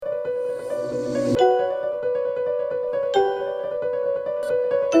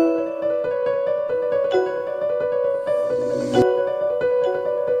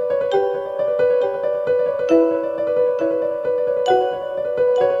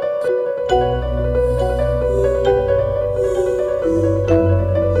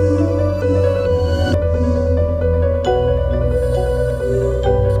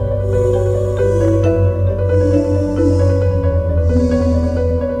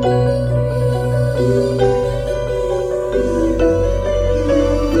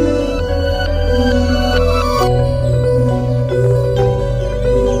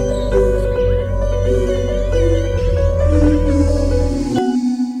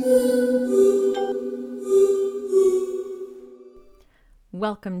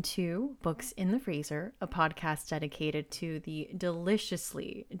Welcome to Books in the Freezer, a podcast dedicated to the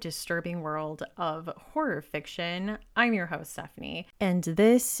deliciously disturbing world of horror fiction. I'm your host, Stephanie, and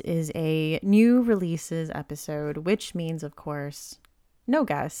this is a new releases episode, which means, of course, no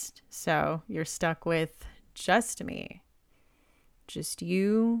guest. So you're stuck with just me. Just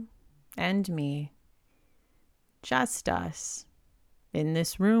you and me. Just us in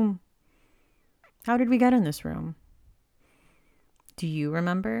this room. How did we get in this room? Do you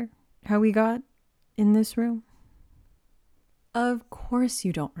remember how we got in this room? Of course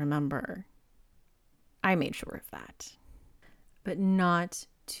you don't remember. I made sure of that. But not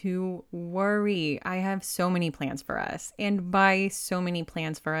to worry. I have so many plans for us. And by so many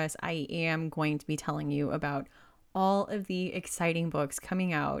plans for us, I am going to be telling you about all of the exciting books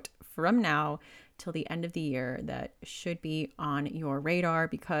coming out from now till the end of the year that should be on your radar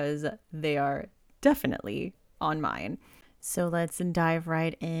because they are definitely on mine. So let's dive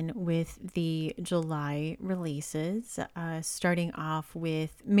right in with the July releases, starting off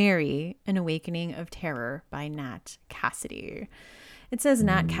with Mary, An Awakening of Terror by Nat Cassidy. It says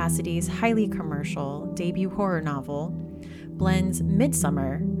Nat Cassidy's highly commercial debut horror novel blends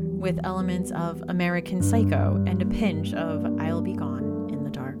Midsummer with elements of American Psycho and a pinch of I'll Be Gone in the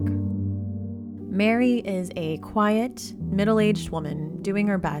Dark. Mary is a quiet, middle-aged woman doing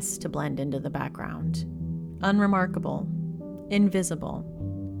her best to blend into the background. Unremarkable, invisible,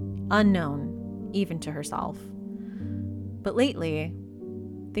 unknown, even to herself. But lately,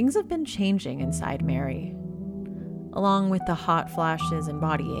 things have been changing inside Mary. Along with the hot flashes and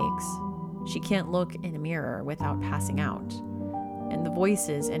body aches, she can't look in a mirror without passing out, and the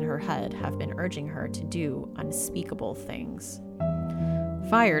voices in her head have been urging her to do unspeakable things.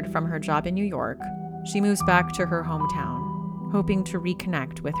 Fired from her job in New York, she moves back to her hometown, hoping to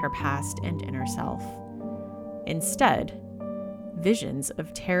reconnect with her past and inner self. Instead, visions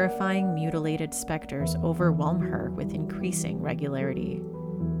of terrifying mutilated specters overwhelm her with increasing regularity,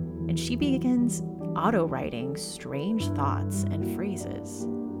 and she begins auto-writing strange thoughts and phrases.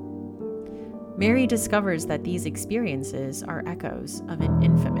 Mary discovers that these experiences are echoes of an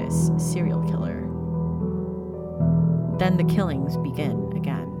infamous serial killer. Then the killings begin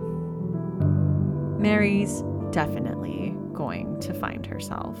again. Mary's definitely going to find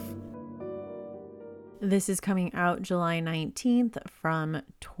herself. This is coming out July 19th from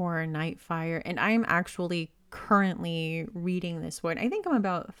Tor Nightfire, and I'm actually currently reading this one. I think I'm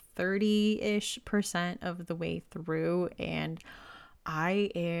about 30-ish% of the way through, and I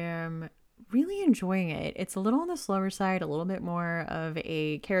am really enjoying it. It's a little on the slower side, a little bit more of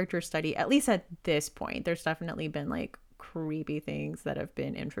a character study, at least at this point. There's definitely been like creepy things that have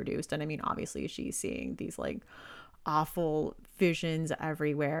been introduced, and I mean, obviously she's seeing these like awful visions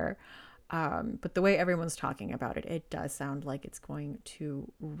everywhere. But the way everyone's talking about it, it does sound like it's going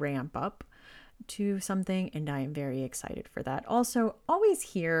to ramp up to something, and I am very excited for that. Also, always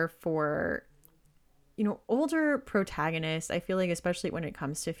here for, older protagonists. I feel like, especially when it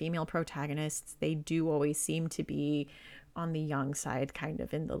comes to female protagonists, they do always seem to be on the young side, kind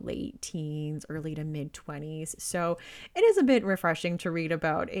of in the late teens, early to mid 20s. So it is a bit refreshing to read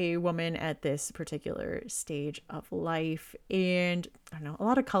about a woman at this particular stage of life. And I don't know, a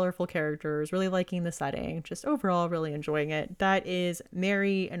lot of colorful characters, really liking the setting, just overall really enjoying it. That is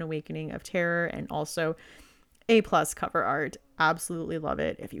Mary, An Awakening of Terror, and also A+ cover art. Absolutely love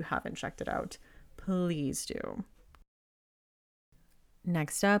it. If you haven't checked it out, please do.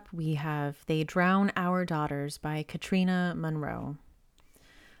 Next up, we have They Drown Our Daughters by Katrina Monroe.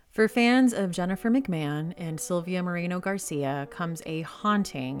 For fans of Jennifer McMahon and Sylvia Moreno Garcia comes a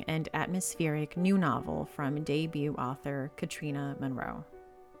haunting and atmospheric new novel from debut author Katrina Monroe.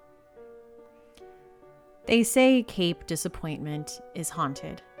 They say Cape Disappointment is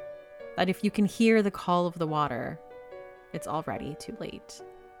haunted, that if you can hear the call of the water, it's already too late.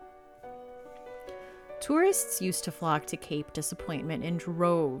 Tourists used to flock to Cape Disappointment in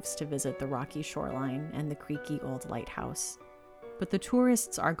droves to visit the rocky shoreline and the creaky old lighthouse. But the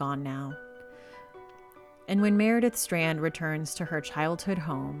tourists are gone now. And when Meredith Strand returns to her childhood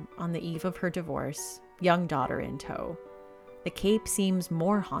home on the eve of her divorce, young daughter in tow, the Cape seems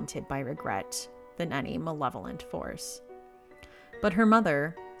more haunted by regret than any malevolent force. But her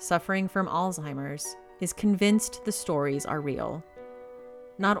mother, suffering from Alzheimer's, is convinced the stories are real.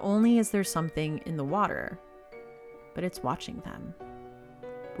 Not only is there something in the water, but it's watching them,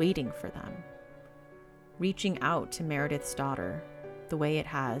 waiting for them, reaching out to Meredith's daughter the way it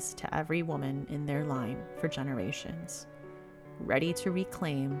has to every woman in their line for generations, ready to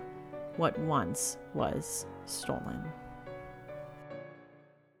reclaim what once was stolen.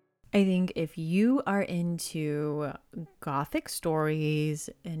 I think if you are into gothic stories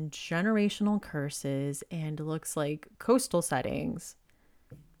and generational curses and looks like coastal settings,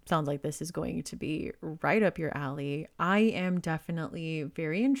 sounds like this is going to be right up your alley. I am definitely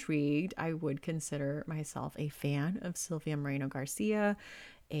very intrigued. I would consider myself a fan of Silvia Moreno Garcia,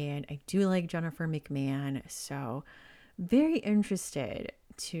 and I do like Jennifer McMahon. So, very interested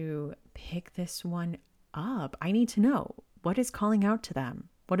to pick this one up. I need to know, what is calling out to them?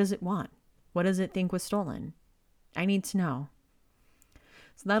 What does it want? What does it think was stolen? I need to know.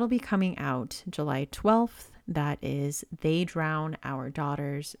 So that'll be coming out July 12th. That is They Drown Our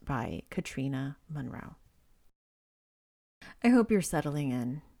Daughters by Katrina Monroe. I hope you're settling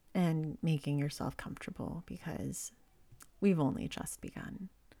in and making yourself comfortable, because we've only just begun.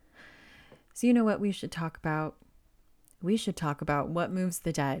 So you know what we should talk about? We should talk about What Moves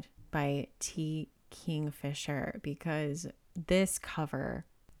the Dead by T. Kingfisher, because this cover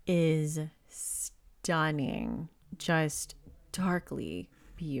is stunning, just darkly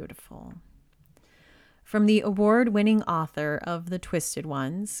beautiful. From the award-winning author of The Twisted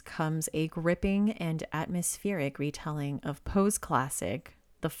Ones comes a gripping and atmospheric retelling of Poe's classic,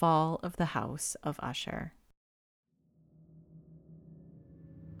 The Fall of the House of Usher.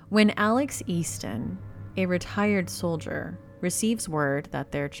 When Alex Easton, a retired soldier, receives word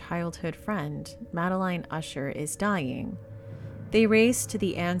that their childhood friend, Madeline Usher, is dying, they race to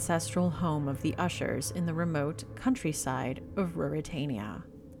the ancestral home of the Ushers in the remote countryside of Ruritania.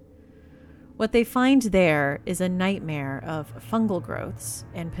 What they find there is a nightmare of fungal growths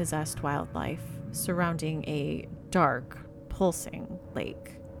and possessed wildlife surrounding a dark, pulsing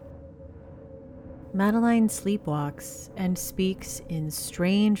lake. Madeline sleepwalks and speaks in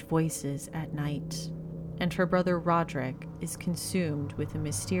strange voices at night, and her brother Roderick is consumed with a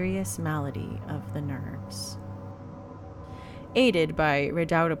mysterious malady of the nerves. Aided by a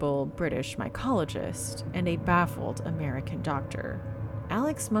redoubtable British mycologist and a baffled American doctor,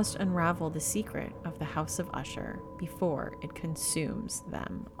 Alex must unravel the secret of the House of Usher before it consumes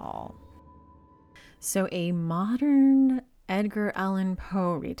them all. So a modern Edgar Allan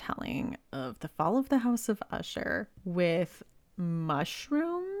Poe retelling of The Fall of the House of Usher with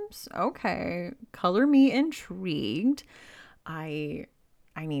mushrooms. Okay, color me intrigued. I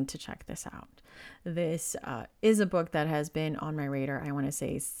need to check this out. This is a book that has been on my radar, I want to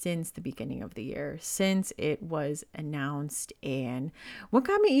say, since the beginning of the year, since it was announced. And what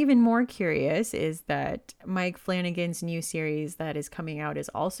got me even more curious is that Mike Flanagan's new series that is coming out is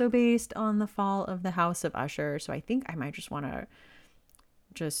also based on The Fall of the House of Usher. So I think I might just want to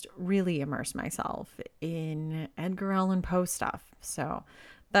just really immerse myself in Edgar Allan Poe stuff. So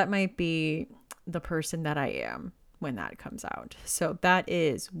that might be the person that I am when that comes out. So that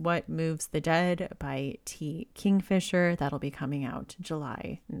is What Moves the Dead by T. Kingfisher. That'll be coming out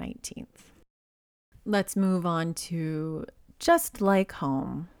July 19th. Let's move on to Just Like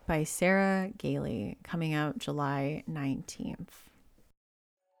Home by Sarah Gailey, coming out July 19th.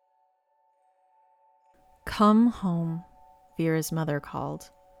 Come home, Vera's mother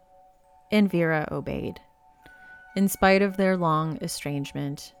called, and Vera obeyed. In spite of their long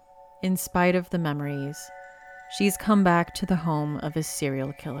estrangement, in spite of the memories, she's come back to the home of a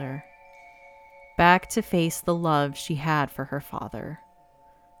serial killer, back to face the love she had for her father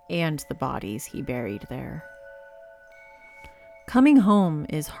and the bodies he buried there. Coming home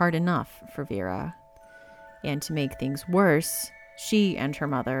is hard enough for Vera, and to make things worse, she and her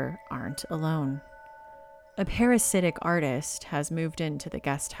mother aren't alone. A parasitic artist has moved into the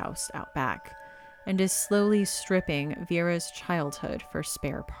guest house out back and is slowly stripping Vera's childhood for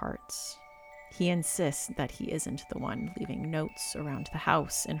spare parts. He insists that he isn't the one leaving notes around the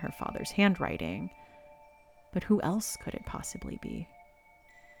house in her father's handwriting. But who else could it possibly be?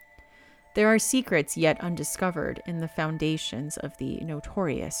 There are secrets yet undiscovered in the foundations of the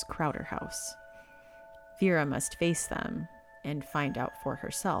notorious Crowder house. Vera must face them and find out for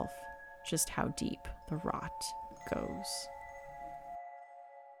herself just how deep the rot goes.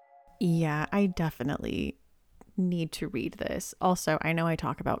 Yeah, I definitely need to read this. Also, I know I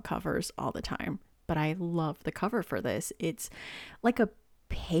talk about covers all the time, but I love the cover for this. It's like a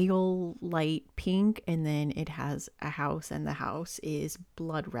pale light pink, and then it has a house, and the house is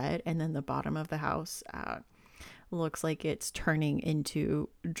blood red, and then the bottom of the house looks like it's turning into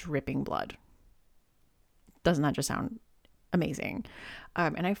dripping blood. Doesn't that just sound amazing?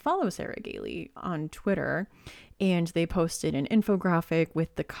 And I follow Sarah Gailey on Twitter, and they posted an infographic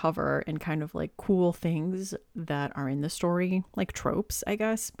with the cover and kind of like cool things that are in the story, like tropes, I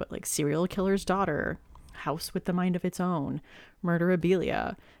guess, but like serial killer's daughter, house with the mind of its own,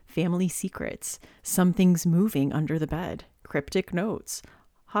 murderabilia, family secrets, something's moving under the bed, cryptic notes,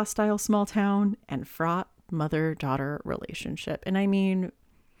 hostile small town, and fraught mother-daughter relationship. And I mean,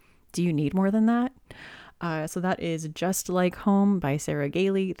 do you need more than that? So that is Just Like Home by Sarah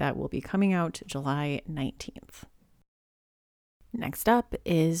Gailey. That will be coming out July 19th. Next up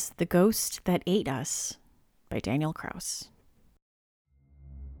is The Ghost That Ate Us by Daniel Kraus.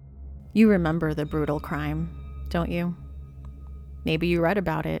 You remember the brutal crime, don't you? Maybe you read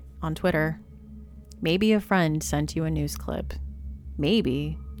about it on Twitter. Maybe a friend sent you a news clip.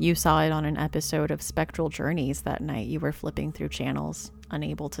 Maybe you saw it on an episode of Spectral Journeys that night you were flipping through channels,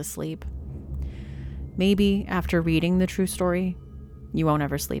 unable to sleep. Maybe after reading the true story, you won't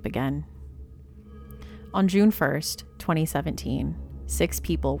ever sleep again. On June 1st, 2017, 6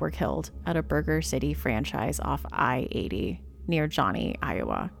 people were killed at a Burger City franchise off I-80 near Johnny,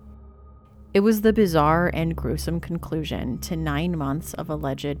 Iowa. It was the bizarre and gruesome conclusion to 9 months of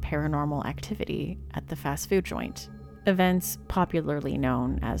alleged paranormal activity at the fast food joint, events popularly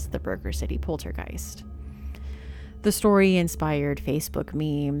known as the Burger City Poltergeist. The story inspired Facebook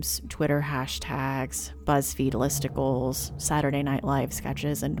memes, Twitter hashtags, BuzzFeed listicles, Saturday Night Live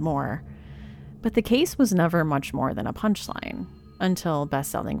sketches, and more. But the case was never much more than a punchline, until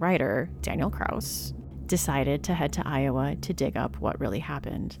best-selling writer Daniel Kraus decided to head to Iowa to dig up what really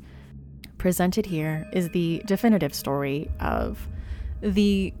happened. Presented here is the definitive story of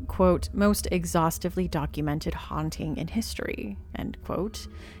the, quote, most exhaustively documented haunting in history, end quote,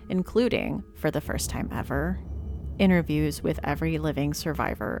 including, for the first time ever, interviews with every living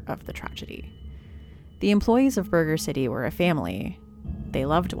survivor of the tragedy. The employees of Burger City were a family. They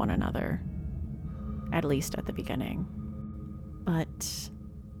loved one another, at least at the beginning. But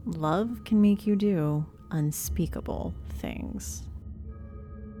love can make you do unspeakable things.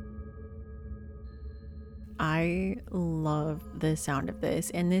 I love the sound of this,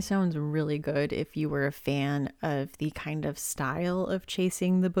 and this sounds really good if you were a fan of the kind of style of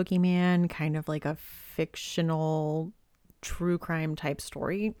chasing the boogeyman, kind of like a fictional true crime type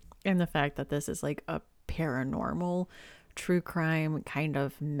story. And the fact that this is like a paranormal true crime kind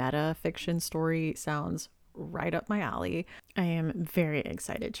of meta fiction story sounds right up my alley. I am very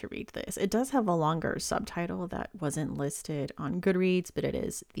excited to read this. It does have a longer subtitle that wasn't listed on Goodreads, but it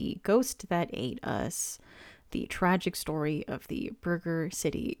is The Ghost That Ate Us, The Tragic Story of the Burger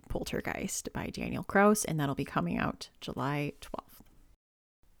City Poltergeist by Daniel Kraus, and that'll be coming out July 12th.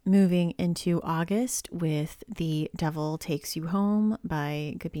 Moving into August with The Devil Takes You Home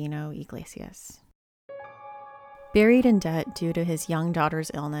by Gabino Iglesias. Buried in debt due to his young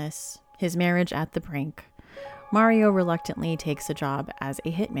daughter's illness, his marriage at the brink, Mario reluctantly takes a job as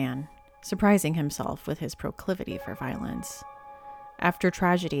a hitman, surprising himself with his proclivity for violence. After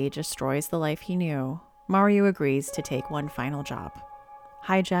tragedy destroys the life he knew, Mario agrees to take one final job: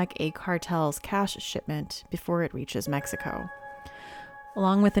 hijack a cartel's cash shipment before it reaches Mexico.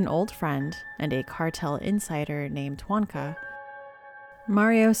 Along with an old friend and a cartel insider named Juanca,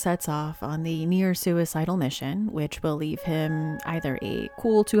 Mario sets off on the near-suicidal mission, which will leave him either a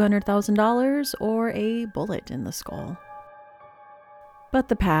cool $200,000 or a bullet in the skull. But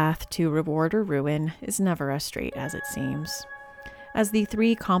the path to reward or ruin is never as straight as it seems. As the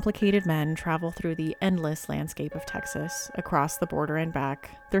 3 complicated men travel through the endless landscape of Texas, across the border and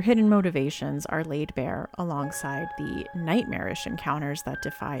back, their hidden motivations are laid bare alongside the nightmarish encounters that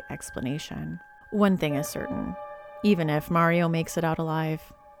defy explanation. One thing is certain: even if Mario makes it out alive,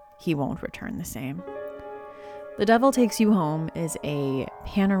 he won't return the same. The Devil Takes You Home is a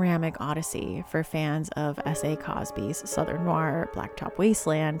panoramic odyssey for fans of S.A. Cosby's Southern Noir Blacktop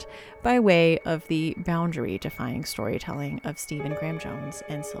Wasteland by way of the boundary-defying storytelling of Stephen Graham Jones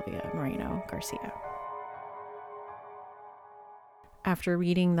and Sylvia Moreno Garcia. After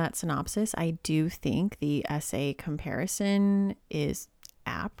reading that synopsis, I do think the S.A. comparison is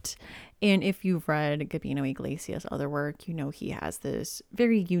apt. And if you've read Gabino Iglesias' other work, you know he has this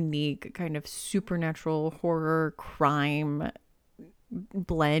very unique kind of supernatural horror crime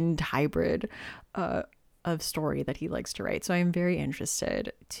blend hybrid of story that he likes to write. So I'm very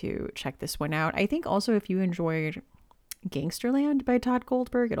interested to check this one out. I think also if you enjoyed Gangsterland by Todd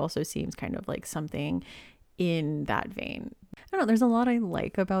Goldberg, it also seems kind of like something in that vein. I don't know, there's a lot I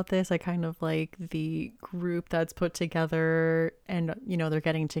like about this. I kind of like the group that's put together and, you know, they're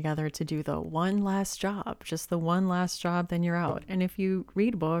getting together to do the one last job, just the one last job, then you're out. And if you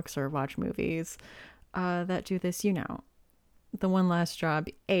read books or watch movies that do this, you know, the one last job,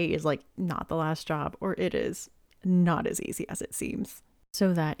 is like not the last job, or it is not as easy as it seems.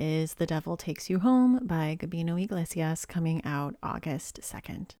 So that is The Devil Takes You Home by Gabino Iglesias, coming out August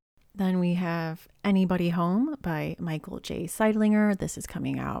 2nd. Then we have Anybody Home by Michael J. Seidlinger. This is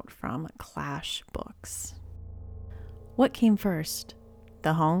coming out from Clash Books. What came first,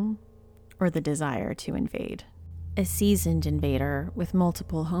 The home or the desire to invade? A seasoned invader with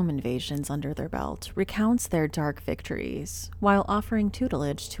multiple home invasions under their belt recounts their dark victories while offering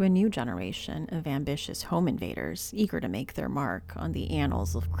tutelage to a new generation of ambitious home invaders eager to make their mark on the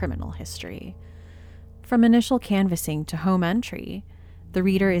annals of criminal history. From initial canvassing to home entry, the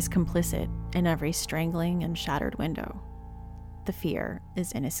reader is complicit in every strangling and shattered window. The fear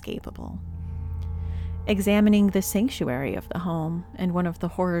is inescapable. Examining the sanctuary of the home and one of the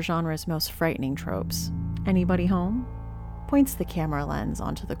horror genre's most frightening tropes, anybody home? Points the camera lens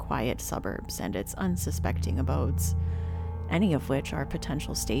onto the quiet suburbs and its unsuspecting abodes, any of which are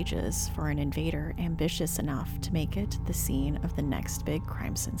potential stages for an invader ambitious enough to make it the scene of the next big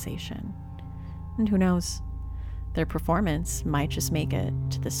crime sensation. And who knows, their performance might just make it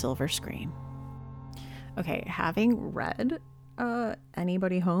to the silver screen. Okay, having read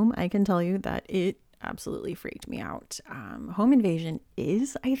Anybody Home, I can tell you that it absolutely freaked me out. Home invasion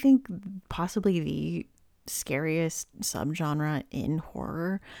is, I think, possibly the scariest subgenre in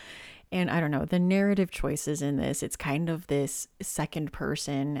horror. And I don't know, the narrative choices in this, it's kind of this second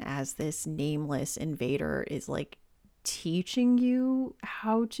person as this nameless invader is like teaching you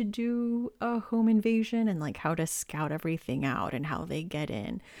how to do a home invasion and like how to scout everything out and how they get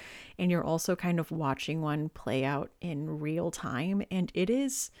in. And you're also kind of watching one play out in real time. And it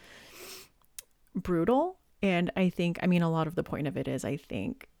is brutal. And I think, I mean, a lot of the point of it is, I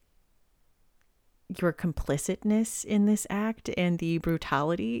think, your complicitness in this act and the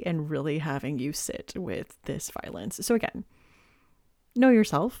brutality and really having you sit with this violence. So again, know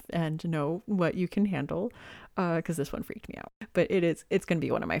yourself and know what you can handle, because this one freaked me out. But it's going to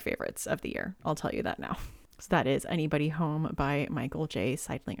be one of my favorites of the year. I'll tell you that now. So that is Anybody Home by Michael J.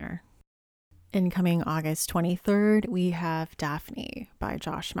 Seidlinger. Incoming August 23rd, we have Daphne by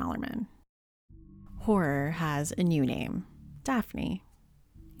Josh Malerman. Horror has a new name, Daphne.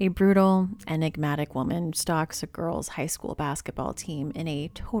 A brutal, enigmatic woman stalks a girls' high school basketball team in a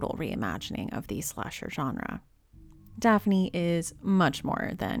total reimagining of the slasher genre. Daphne is much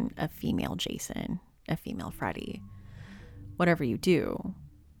more than a female Jason, a female Freddy. Whatever you do,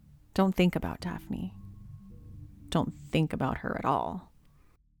 don't think about Daphne. Don't think about her at all.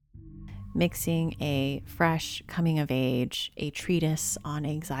 Mixing a fresh coming of age, a treatise on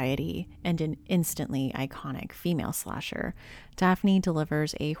anxiety, and an instantly iconic female slasher, Daphne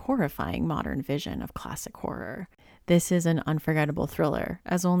delivers a horrifying modern vision of classic horror. This is an unforgettable thriller,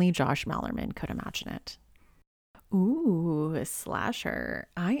 as only Josh Malerman could imagine it. Ooh, a slasher.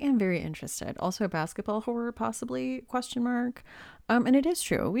 I am very interested. Also basketball horror, possibly, ? And it is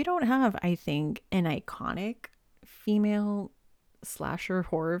true. We don't have, I think, an iconic female slasher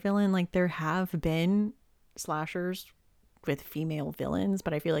horror villain. Like, there have been slashers with female villains,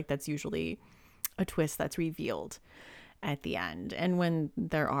 but I feel like that's usually a twist that's revealed at the end. And when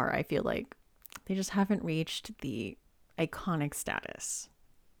there are, I feel like they just haven't reached the iconic status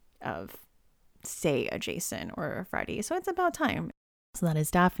of, say, a Jason or a Freddy. So it's about time. So that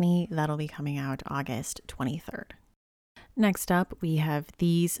is Daphne. That'll be coming out August 23rd. Next up, we have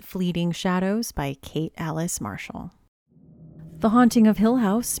These Fleeting Shadows by Kate Alice Marshall. The Haunting of Hill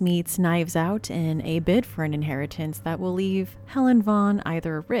House meets Knives Out in a bid for an inheritance that will leave Helen Vaughn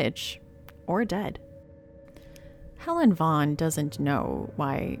either rich or dead. Helen Vaughn doesn't know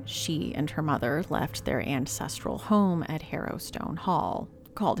why she and her mother left their ancestral home at Harrowstone Hall,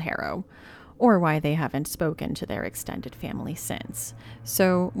 called Harrow, or why they haven't spoken to their extended family since.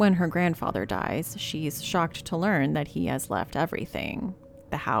 So when her grandfather dies, she's shocked to learn that he has left everything,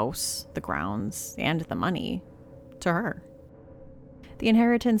 the house, the grounds, and the money, to her. The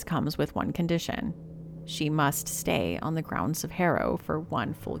inheritance comes with one condition. She must stay on the grounds of Harrow for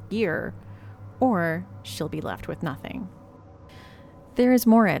 1 full year, or she'll be left with nothing. There is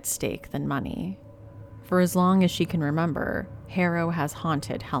more at stake than money. For as long as she can remember, Harrow has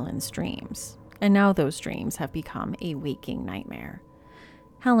haunted Helen's dreams, and now those dreams have become a waking nightmare.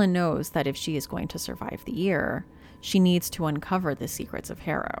 Helen knows that if she is going to survive the year, she needs to uncover the secrets of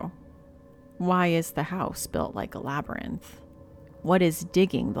Harrow. Why is the house built like a labyrinth? What is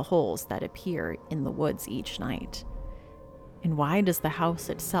digging the holes that appear in the woods each night? And why does the house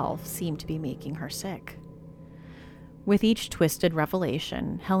itself seem to be making her sick? With each twisted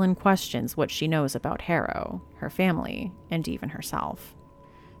revelation, Helen questions what she knows about Harrow, her family, and even herself.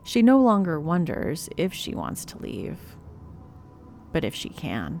 She no longer wonders if she wants to leave, but if she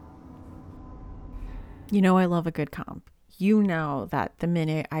can. You know I love a good comp. You know that the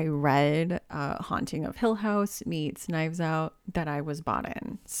minute I read Haunting of Hill House meets Knives Out, that I was bought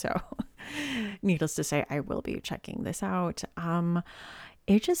in. So needless to say, I will be checking this out.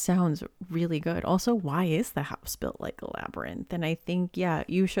 It just sounds really good. Also, why is the house built like a labyrinth? And I think, yeah,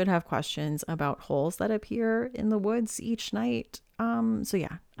 you should have questions about holes that appear in the woods each night. So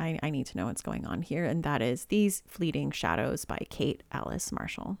yeah, I need to know what's going on here. And that is These Fleeting Shadows by Kate Alice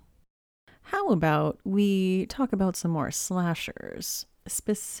Marshall. How about we talk about some more slashers,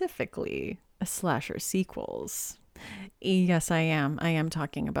 specifically slasher sequels? Yes, I am. I am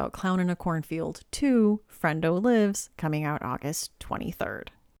talking about Clown in a Cornfield 2, Friendo Lives, coming out August 23rd.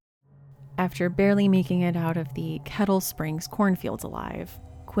 After barely making it out of the Kettle Springs cornfields alive,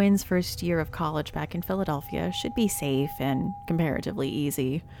 Quinn's first year of college back in Philadelphia should be safe and comparatively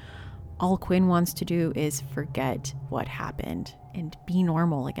easy. All Quinn wants to do is forget what happened and be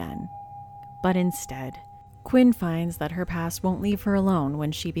normal again. But instead, Quinn finds that her past won't leave her alone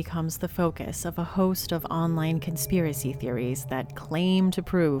when she becomes the focus of a host of online conspiracy theories that claim to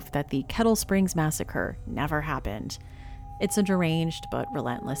prove that the Kettle Springs massacre never happened. It's a deranged but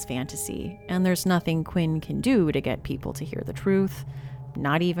relentless fantasy, and there's nothing Quinn can do to get people to hear the truth,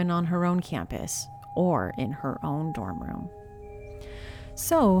 not even on her own campus or in her own dorm room.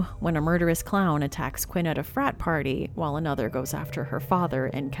 So, when a murderous clown attacks Quinn at a frat party while another goes after her father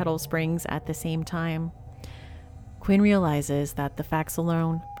in Kettle Springs at the same time, Quinn realizes that the facts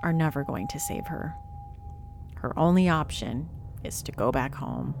alone are never going to save her. Her only option is to go back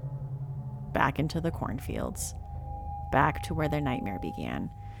home, back into the cornfields, back to where their nightmare began,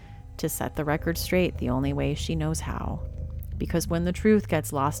 to set the record straight the only way she knows how. Because when the truth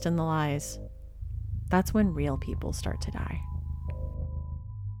gets lost in the lies, that's when real people start to die.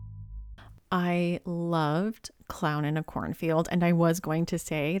 I loved Clown in a Cornfield, and I was going to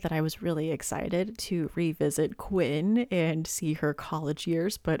say that I was really excited to revisit Quinn and see her college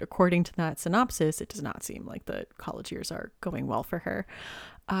years, but according to that synopsis, it does not seem like the college years are going well for her.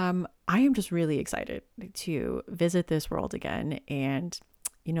 I am just really excited to visit this world again, and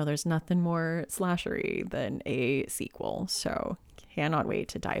there's nothing more slashery than a sequel, so cannot wait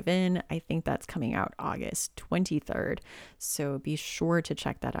to dive in. I think that's coming out August 23rd, so be sure to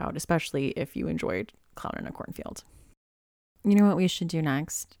check that out, especially if you enjoyed Clown in a Cornfield. You know what we should do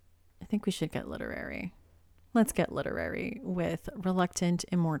next? I think we should get literary. Let's get literary with Reluctant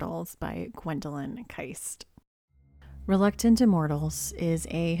Immortals by Gwendolyn Keist. Reluctant Immortals is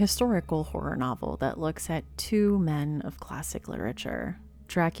a historical horror novel that looks at two men of classic literature,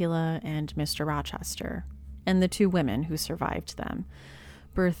 Dracula and Mr. Rochester, and the two women who survived them,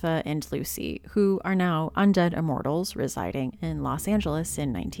 Bertha and Lucy, who are now undead immortals residing in Los Angeles in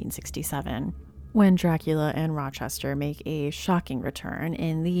 1967, when Dracula and Rochester make a shocking return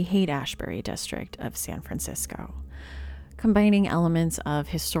in the Haight-Ashbury district of San Francisco. Combining elements of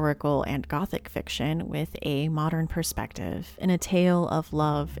historical and gothic fiction with a modern perspective in a tale of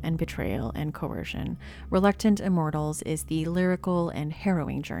love and betrayal and coercion, Reluctant Immortals is the lyrical and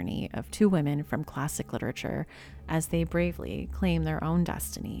harrowing journey of two women from classic literature as they bravely claim their own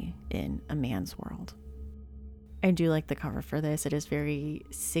destiny in a man's world. I do like the cover for this. It is very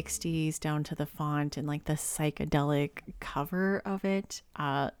 60s down to the font and like the psychedelic cover of it.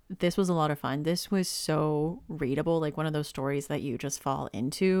 This was a lot of fun. This was so readable, like one of those stories that you just fall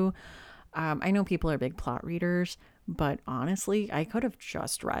into. I know people are big plot readers, but honestly, I could have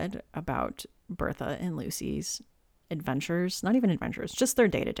just read about Bertha and Lucy's adventures, not even adventures, just their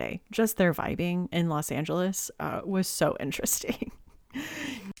day-to-day, just their vibing in Los Angeles was so interesting.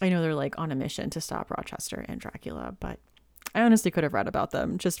 I know they're like on a mission to stop Rochester and Dracula, but I honestly could have read about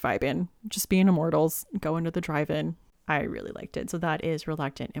them just vibing, just being immortals, going to the drive-in. I really liked it. So that is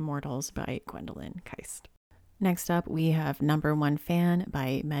Reluctant Immortals by Gwendolyn Keist. Next up, we have Number One Fan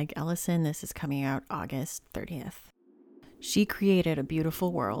by Meg Ellison. This is coming out August 30th. She created a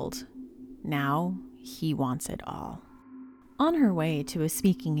beautiful world. Now he wants it all. On her way to a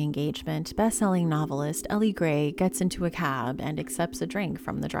speaking engagement, best-selling novelist Ellie Gray gets into a cab and accepts a drink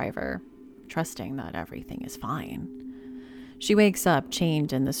from the driver, trusting that everything is fine. She wakes up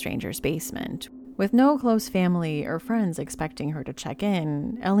chained in the stranger's basement. With no close family or friends expecting her to check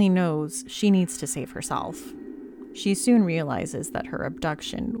in, Ellie knows she needs to save herself. She soon realizes that her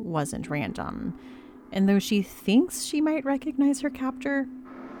abduction wasn't random, and though she thinks she might recognize her captor,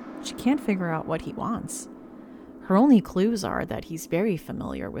 she can't figure out what he wants. Her only clues are that he's very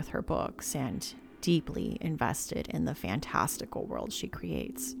familiar with her books and deeply invested in the fantastical world she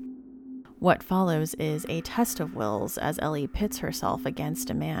creates. What follows is a test of wills as Ellie pits herself against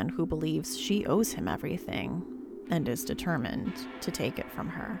a man who believes she owes him everything and is determined to take it from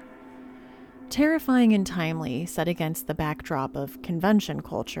her. Terrifying and timely, set against the backdrop of convention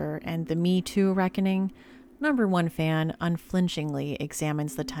culture and the Me Too reckoning, Number One Fan unflinchingly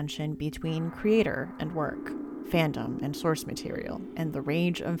examines the tension between creator and work. fandom and source material, and the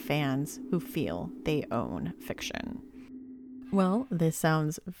rage of fans who feel they own fiction. Well, this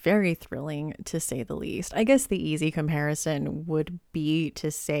sounds very thrilling, to say the least. I guess the easy comparison would be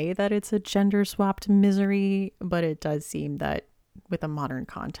to say that it's a gender-swapped misery, but it does seem that with a modern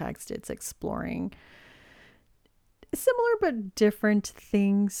context, it's exploring similar but different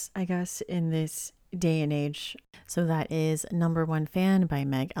things, I guess, in this day and age. So that is Number One Fan by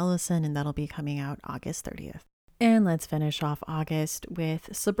Meg Ellison, and that'll be coming out August 30th. And let's finish off August with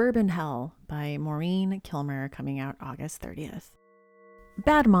Suburban Hell by Maureen Kilmer, coming out August 30th.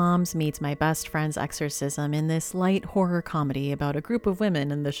 Bad Moms meets My Best Friend's Exorcism in this light horror comedy about a group of women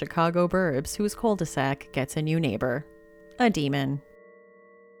in the Chicago burbs whose cul-de-sac gets a new neighbor, a demon.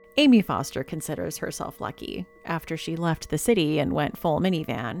 Amy Foster considers herself lucky. After she left the city and went full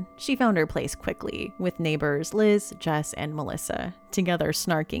minivan, she found her place quickly, with neighbors Liz, Jess, and Melissa, together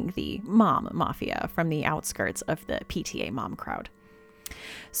snarking the mom mafia from the outskirts of the PTA mom crowd.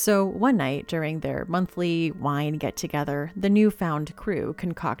 So one night during their monthly wine get-together, the newfound crew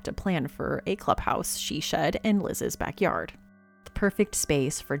concoct a plan for a clubhouse she shed in Liz's backyard. The perfect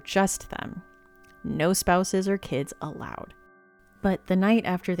space for just them. No spouses or kids allowed. But the night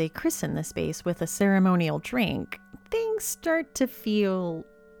after they christen the space with a ceremonial drink, things start to feel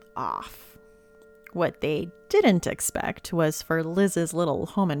off. What they didn't expect was for Liz's little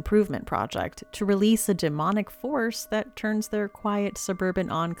home improvement project to release a demonic force that turns their quiet suburban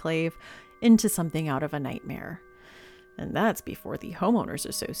enclave into something out of a nightmare. And that's before the homeowners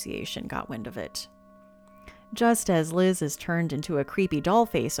association got wind of it. Just as Liz is turned into a creepy doll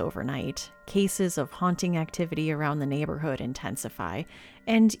face overnight, cases of haunting activity around the neighborhood intensify,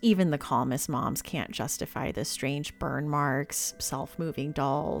 and even the calmest moms can't justify the strange burn marks, self-moving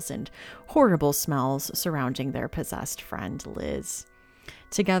dolls, and horrible smells surrounding their possessed friend Liz.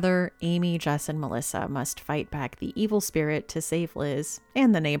 Together, Amy, Jess, and Melissa must fight back the evil spirit to save Liz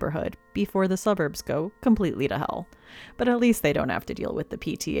and the neighborhood before the suburbs go completely to hell. But at least they don't have to deal with the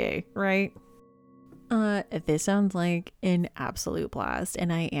PTA, right? This sounds like an absolute blast,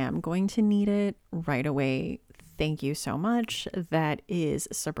 and I am going to need it right away. Thank you so much. That is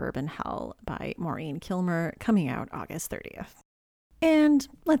Suburban Hell by Maureen Kilmer, coming out August 30th. And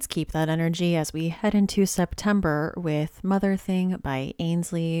let's keep that energy as we head into September with Mother Thing by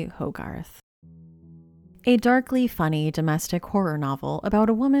Ainsley Hogarth. A darkly funny domestic horror novel about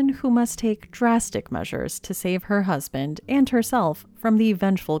a woman who must take drastic measures to save her husband and herself from the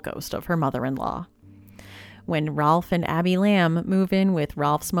vengeful ghost of her mother-in-law. When Ralph and Abby Lamb move in with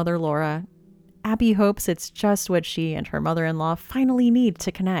Ralph's mother Laura, Abby hopes it's just what she and her mother-in-law finally need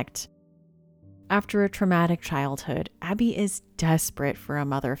to connect. After a traumatic childhood, Abby is desperate for a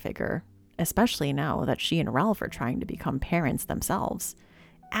mother figure, especially now that she and Ralph are trying to become parents themselves.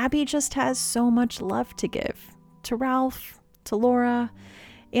 Abby just has so much love to give to Ralph, to Laura,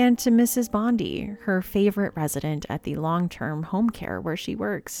 and to Mrs. Bondi, her favorite resident at the long-term home care where she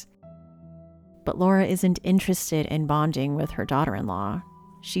works. But Laura isn't interested in bonding with her daughter-in-law.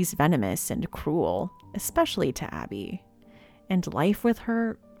 She's venomous and cruel, especially to Abby. And life with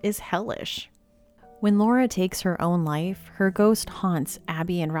her is hellish. When Laura takes her own life, her ghost haunts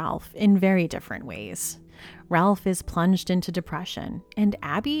Abby and Ralph in very different ways. Ralph is plunged into depression, and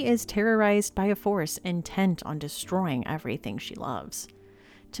Abby is terrorized by a force intent on destroying everything she loves.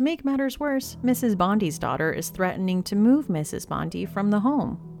 To make matters worse, Mrs. Bondi's daughter is threatening to move Mrs. Bondi from the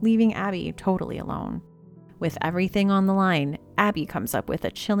home, leaving Abby totally alone. With everything on the line, Abby comes up with a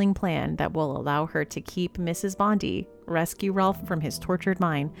chilling plan that will allow her to keep Mrs. Bondi, rescue Ralph from his tortured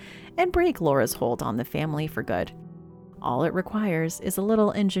mind, and break Laura's hold on the family for good. All it requires is a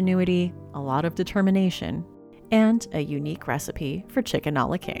little ingenuity, a lot of determination, and a unique recipe for chicken a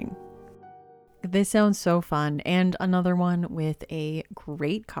la king. This sounds so fun, and another one with a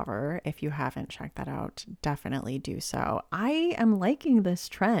great cover. If you haven't checked that out, definitely do so. I am liking this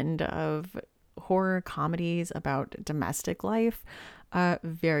trend of horror comedies about domestic life.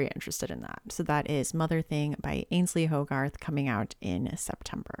 Very interested in that. So that is Mother Thing by Ainsley Hogarth, coming out in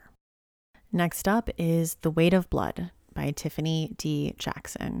September. Next up is The Weight of Blood by Tiffany D.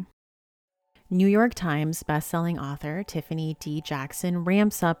 Jackson. New York Times bestselling author Tiffany D. Jackson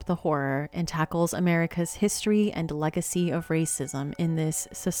ramps up the horror and tackles America's history and legacy of racism in this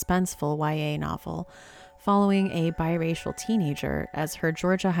suspenseful YA novel, following a biracial teenager as her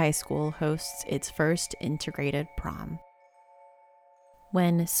Georgia high school hosts its first integrated prom.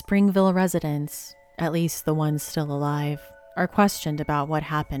 When Springville residents, at least the ones still alive, are questioned about what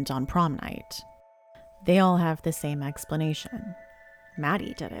happened on prom night, they all have the same explanation.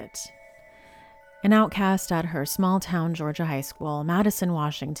 Maddie did it. An outcast at her small-town Georgia high school, Madison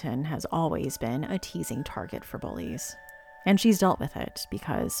Washington has always been a teasing target for bullies. And she's dealt with it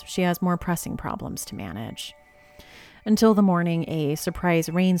because she has more pressing problems to manage. Until the morning a surprise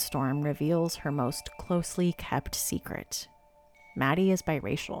rainstorm reveals her most closely kept secret. Maddie is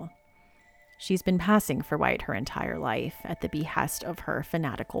biracial. She's been passing for white her entire life at the behest of her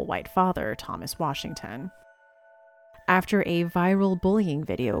fanatical white father, Thomas Washington. After a viral bullying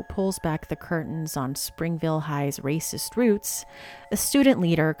video pulls back the curtains on Springville High's racist roots, a student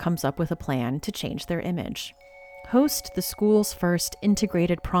leader comes up with a plan to change their image. Host the school's first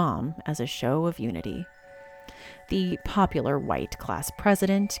integrated prom as a show of unity. The popular white class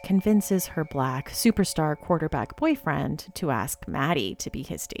president convinces her black superstar quarterback boyfriend to ask Maddie to be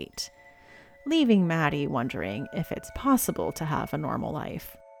his date, leaving Maddie wondering if it's possible to have a normal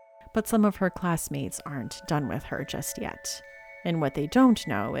life. But some of her classmates aren't done with her just yet. And what they don't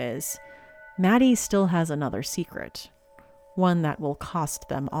know is Maddie still has another secret, one that will cost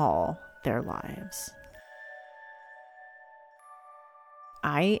them all their lives.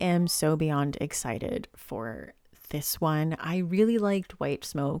 I am so beyond excited for this one. I really liked White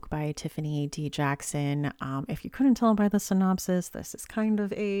Smoke by Tiffany D. Jackson. If you couldn't tell by the synopsis, this is kind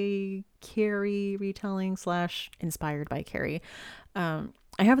of a Carrie retelling / inspired by Carrie.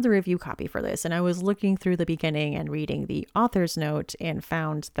 I have the review copy for this, and I was looking through the beginning and reading the author's note and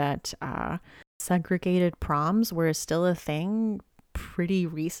found that segregated proms were still a thing pretty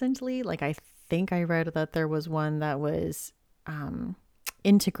recently. Like, I think I read that there was one that was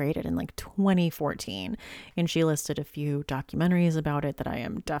integrated in like 2014, and she listed a few documentaries about it that I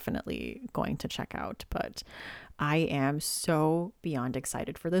am definitely going to check out. But I am so beyond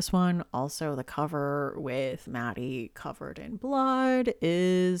excited for this one. Also, the cover with Maddie covered in blood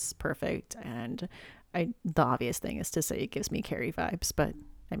is perfect, and the obvious thing is to say it gives me Carrie vibes, but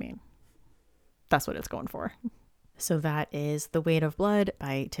I mean, that's what it's going for. So that is The Weight of Blood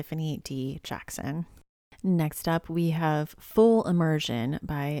by Tiffany D. Jackson. Next up, we have Full Immersion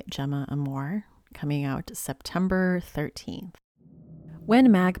by Gemma Amor, coming out September 13th.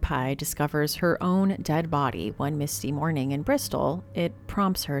 When Magpie discovers her own dead body one misty morning in Bristol, it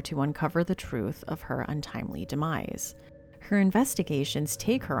prompts her to uncover the truth of her untimely demise. Her investigations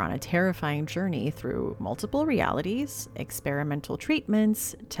take her on a terrifying journey through multiple realities, experimental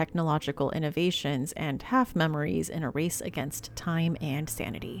treatments, technological innovations, and half-memories in a race against time and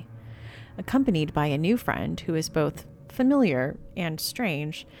sanity. Accompanied by a new friend who is both familiar and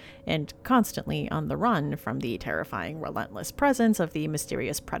strange, and constantly on the run from the terrifying, relentless presence of the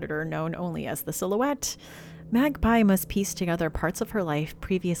mysterious predator known only as the Silhouette, Magpie must piece together parts of her life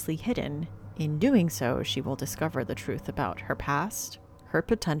previously hidden. In doing so, she will discover the truth about her past, her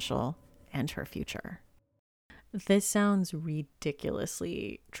potential, and her future. This sounds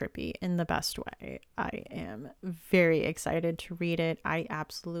ridiculously trippy in the best way. I am very excited to read it. I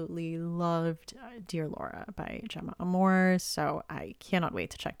absolutely loved Dear Laura by Gemma Amor, so I cannot wait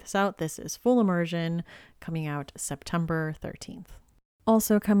to check this out. This is Full Immersion, coming out September 13th.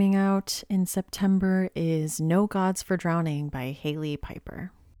 Also coming out in September is No Gods for Drowning by Haley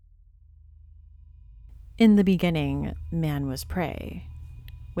Piper. In the beginning, man was prey.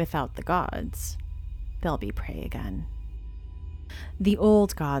 Without the gods, they'll be prey again. The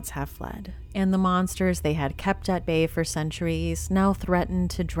old gods have fled, and the monsters they had kept at bay for centuries now threaten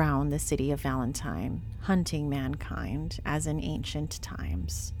to drown the city of Valentine, hunting mankind as in ancient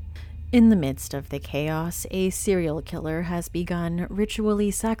times. In the midst of the chaos, a serial killer has begun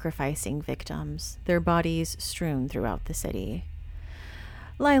ritually sacrificing victims, their bodies strewn throughout the city.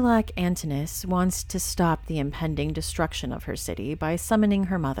 Lilac Antinous wants to stop the impending destruction of her city by summoning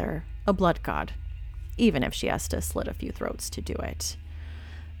her mother, a blood god, even if she has to slit a few throats to do it.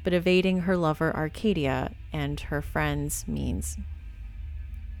 But evading her lover Arcadia and her friends means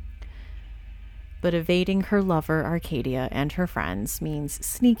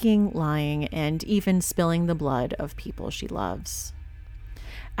sneaking, lying, and even spilling the blood of people she loves.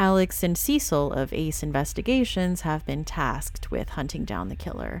 Alex and Cecil of Ace Investigations have been tasked with hunting down the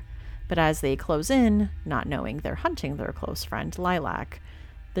killer, but as they close in, not knowing they're hunting their close friend Lilac,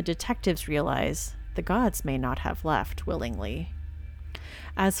 the detectives realize the gods may not have left willingly.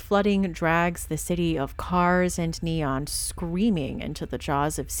 As flooding drags the city of cars and neon screaming into the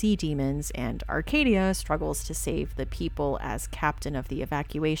jaws of sea demons, and Arcadia struggles to save the people as captain of the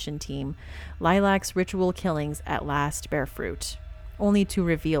evacuation team, Lilac's ritual killings at last bear fruit, only to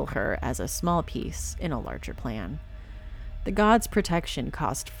reveal her as a small piece in a larger plan. The gods' protection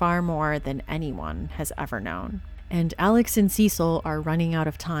cost far more than anyone has ever known, and Alex and Cecil are running out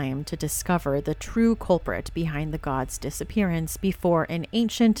of time to discover the true culprit behind the gods' disappearance before an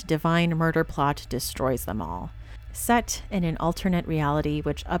ancient divine murder plot destroys them all. Set in an alternate reality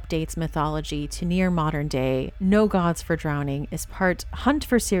which updates mythology to near modern day, No Gods for Drowning is part hunt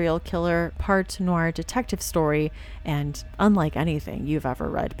for serial killer, part noir detective story, and unlike anything you've ever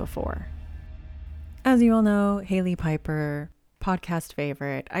read before. As you all know, Hailey Piper, podcast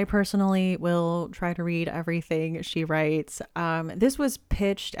favorite. I personally will try to read everything she writes. This was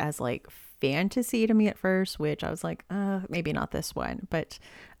pitched as like fantasy to me at first, which I was like, maybe not this one, but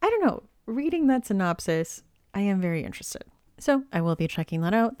I don't know. Reading that synopsis, I am very interested. So I will be checking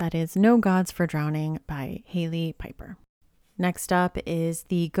that out. That is No Gods for Drowning by Hailey Piper. Next up is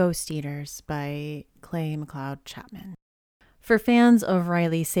The Ghost Eaters by Clay McLeod Chapman. For fans of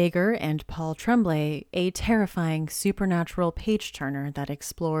Riley Sager and Paul Tremblay, a terrifying supernatural page-turner that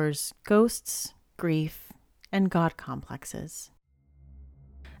explores ghosts, grief, and god complexes.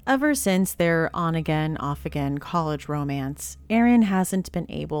 Ever since their on-again, off-again college romance, Erin hasn't been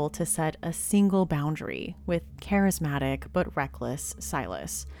able to set a single boundary with charismatic but reckless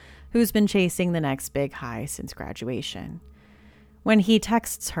Silas, who's been chasing the next big high since graduation. When he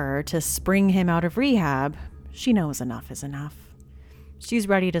texts her to spring him out of rehab, she knows enough is enough. She's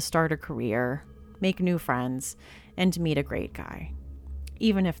ready to start a career, make new friends, and meet a great guy,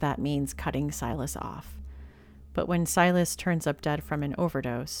 even if that means cutting Silas off. But when Silas turns up dead from an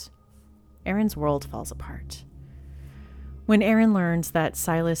overdose, Erin's world falls apart. When Erin learns that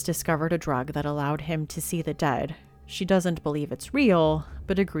Silas discovered a drug that allowed him to see the dead, she doesn't believe it's real,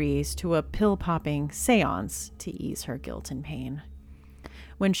 but agrees to a pill-popping seance to ease her guilt and pain.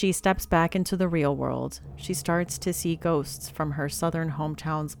 When she steps back into the real world, she starts to see ghosts from her southern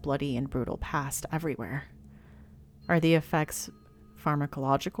hometown's bloody and brutal past everywhere. Are the effects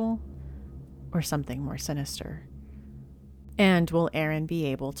pharmacological or something more sinister? And will Erin be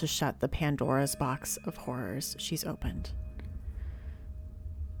able to shut the Pandora's box of horrors she's opened?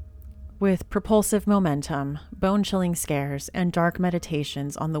 With propulsive momentum, bone-chilling scares, and dark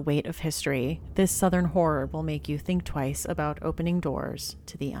meditations on the weight of history, this southern horror will make you think twice about opening doors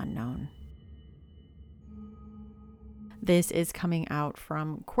to the unknown. This is coming out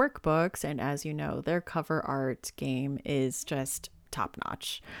from Quirk Books, and as you know, their cover art game is just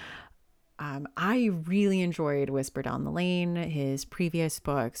top-notch. I really enjoyed Whisper Down the Lane, his previous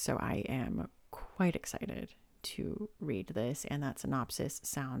book, so I am quite excited to read this, and that synopsis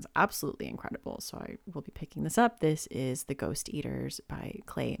sounds absolutely incredible, so I will be picking this up. This is The Ghost Eaters by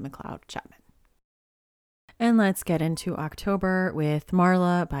Clay McLeod Chapman. And let's get into October with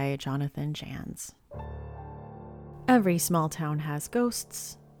Marla by Jonathan Janz. Every small town has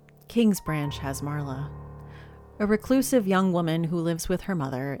ghosts. Kings Branch has Marla, a reclusive young woman who lives with her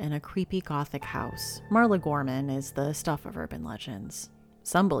mother in a creepy Gothic house. Marla Gorman is the stuff of urban legends.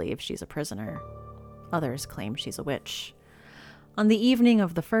 Some believe she's a prisoner. Others claim she's a witch. On the evening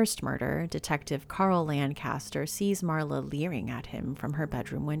of the first murder, Detective Carl Lancaster sees Marla leering at him from her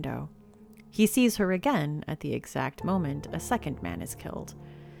bedroom window. He sees her again at the exact moment a second man is killed.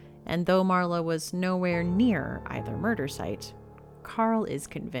 And though Marla was nowhere near either murder site, Carl is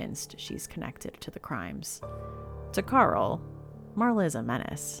convinced she's connected to the crimes. To Carl, Marla is a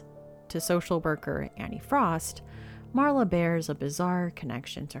menace. To social worker Annie Frost, Marla bears a bizarre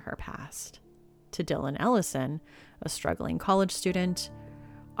connection to her past. To Dylan Ellison, a struggling college student,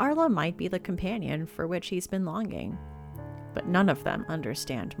 Arla might be the companion for which he's been longing. But none of them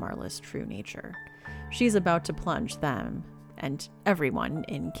understand Marla's true nature. She's about to plunge them, and everyone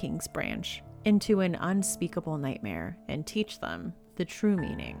in King's Branch, into an unspeakable nightmare and teach them the true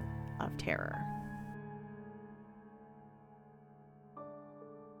meaning of terror.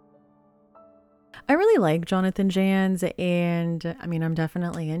 I really like Jonathan Janz, and I mean, I'm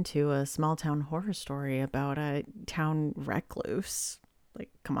definitely into a small town horror story about a town recluse. Like,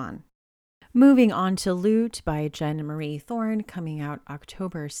 come on. Moving on to Loot by Jen Marie Thorne, coming out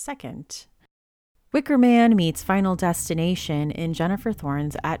October 2nd. Wicker Man meets Final Destination in Jennifer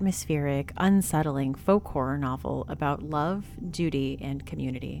Thorne's atmospheric, unsettling folk horror novel about love, duty, and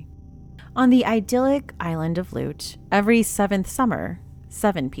community. On the idyllic island of Loot, every 7th summer,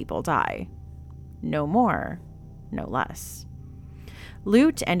 7 people die. No more, no less.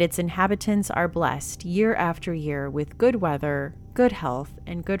 Loot and its inhabitants are blessed year after year with good weather, good health,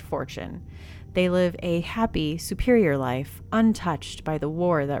 and good fortune. They live a happy, superior life, untouched by the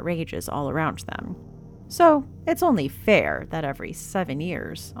war that rages all around them. So, it's only fair that every 7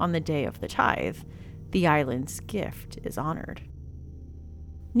 years, on the day of the tithe, the island's gift is honored.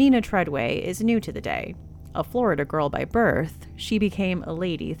 Nina Treadway is new to the day. A Florida girl by birth, she became a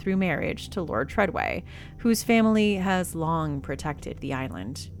lady through marriage to Lord Treadway, whose family has long protected the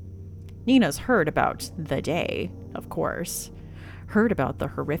island. Nina's heard about the day, of course, heard about the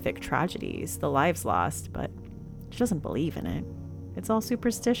horrific tragedies, the lives lost, but she doesn't believe in it. It's all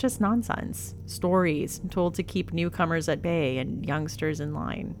superstitious nonsense, stories told to keep newcomers at bay and youngsters in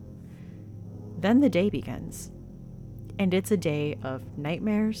line. Then the day begins, and it's a day of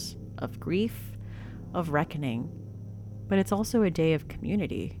nightmares, of grief, of reckoning, but it's also a day of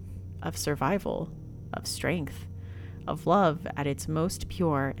community, of survival, of strength, of love at its most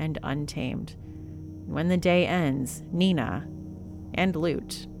pure and untamed. When the day ends, Nina and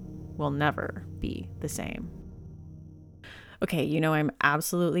Lute will never be the same. Okay, I'm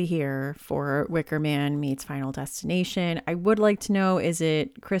absolutely here for Wicker Man meets Final Destination. I would like to know, is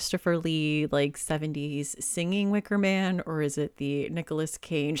it Christopher Lee, 70s singing Wicker Man, or is it the Nicolas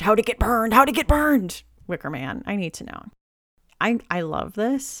Cage, how to get burned Wicker Man? I need to know. I love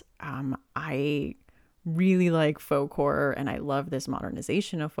this. I really like folk horror, and I love this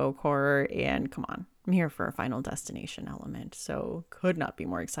modernization of folk horror, and come on, I'm here for a Final Destination element, so could not be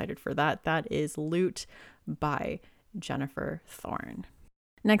more excited for that. That is Lute by Jennifer Thorne.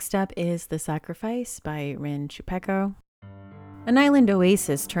 Next up is The Sacrifice by Rin Chupeco. An island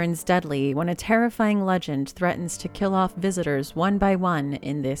oasis turns deadly when a terrifying legend threatens to kill off visitors one by one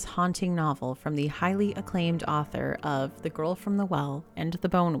in this haunting novel from the highly acclaimed author of The Girl from the Well and The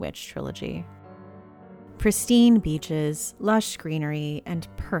Bone Witch trilogy. Pristine beaches, lush greenery, and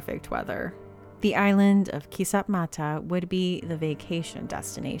perfect weather. The island of Kisap Mata would be the vacation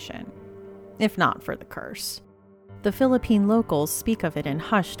destination, if not for the curse. The Philippine locals speak of it in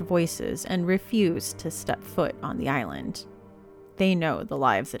hushed voices and refuse to step foot on the island. They know the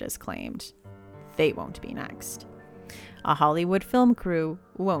lives it has claimed. They won't be next. A Hollywood film crew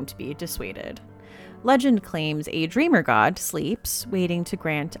won't be dissuaded. Legend claims a dreamer god sleeps, waiting to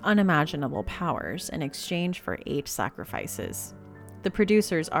grant unimaginable powers in exchange for 8 sacrifices. The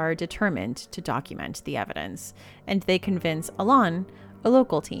producers are determined to document the evidence, and they convince Alan, a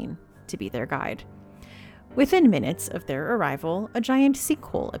local teen, to be their guide. Within minutes of their arrival, a giant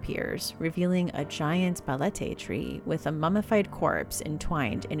sinkhole appears, revealing a giant balete tree with a mummified corpse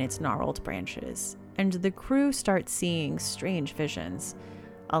entwined in its gnarled branches, and the crew starts seeing strange visions.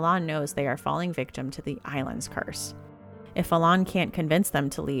 Alan knows they are falling victim to the island's curse. If Alan can't convince them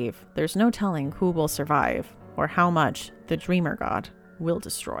to leave, there's no telling who will survive or how much the Dreamer God will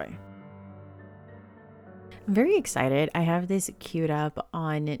destroy. I'm very excited. I have this queued up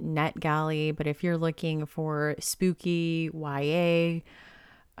on NetGalley, but if you're looking for spooky YA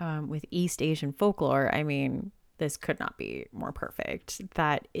with East Asian folklore, this could not be more perfect.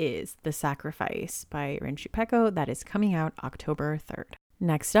 That is The Sacrifice by Rin Chupeco. That is coming out October 3rd.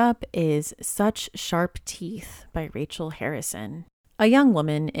 Next up is Such Sharp Teeth by Rachel Harrison. A young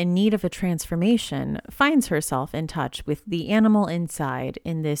woman in need of a transformation finds herself in touch with the animal inside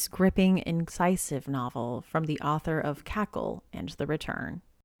in this gripping, incisive novel from the author of Cackle and The Return.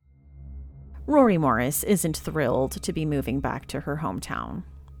 Rory Morris isn't thrilled to be moving back to her hometown,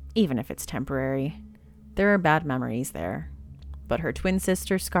 even if it's temporary. There are bad memories there. But her twin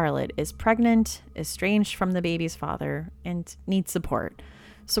sister Scarlett is pregnant, estranged from the baby's father, and needs support,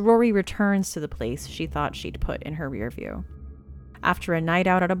 so Rory returns to the place she thought she'd put in her rear view. After a night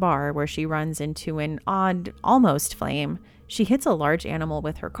out at a bar where she runs into an odd, almost flame, she hits a large animal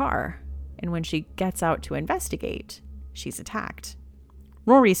with her car, and when she gets out to investigate, she's attacked.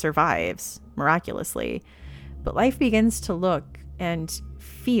 Rory survives, miraculously, but life begins to look and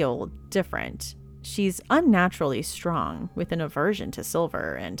feel different. She's unnaturally strong, with an aversion to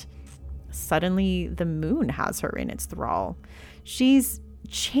silver, and suddenly the moon has her in its thrall. She's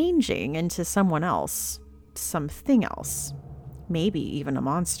changing into someone else, something else. Maybe even a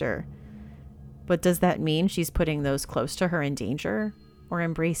monster. But does that mean she's putting those close to her in danger, or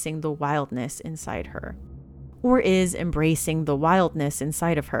embracing the wildness inside her? Or is embracing the wildness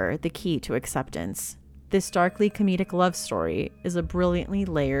inside of her the key to acceptance? This darkly comedic love story is a brilliantly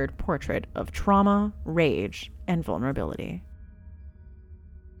layered portrait of trauma, rage, and vulnerability.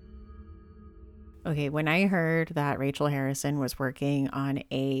 Okay, when I heard that Rachel Harrison was working on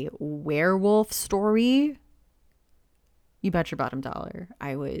a werewolf story, you bet your bottom dollar,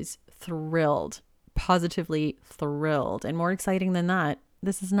 I was thrilled, positively thrilled. And more exciting than that,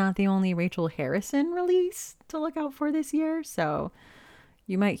 this is not the only Rachel Harrison release to look out for this year. So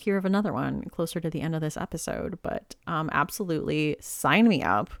you might hear of another one closer to the end of this episode, but absolutely sign me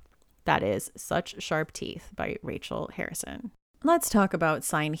up. That is Such Sharp Teeth by Rachel Harrison. Let's talk about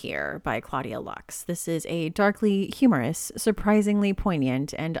Sign Here by Claudia Lux. This is a darkly humorous, surprisingly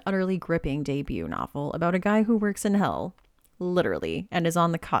poignant, and utterly gripping debut novel about a guy who works in hell, literally, and is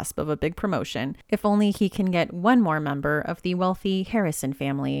on the cusp of a big promotion, if only he can get one more member of the wealthy Harrison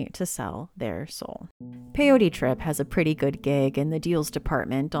family to sell their soul. Peyote Trip has a pretty good gig in the deals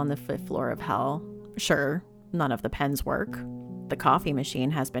department on the 5th floor of hell. Sure, none of the pens work. The coffee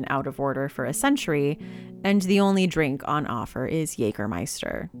machine has been out of order for a century, and the only drink on offer is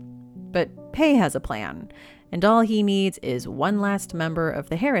Jägermeister. But Pei has a plan, and all he needs is one last member of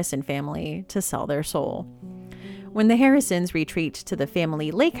the Harrison family to sell their soul. When the Harrisons retreat to the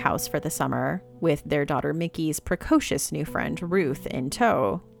family lake house for the summer, with their daughter Mickey's precocious new friend Ruth in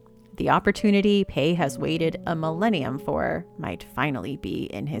tow, the opportunity Pei has waited a millennium for might finally be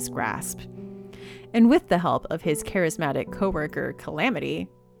in his grasp. And with the help of his charismatic coworker Calamity,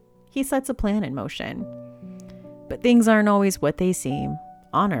 he sets a plan in motion. But things aren't always what they seem,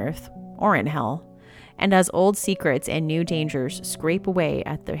 on Earth or in hell. And as old secrets and new dangers scrape away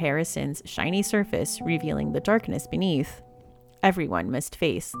at the Harrisons' shiny surface, revealing the darkness beneath, everyone must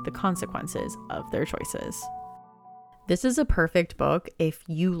face the consequences of their choices. This is a perfect book if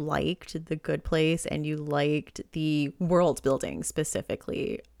you liked The Good Place and you liked the world building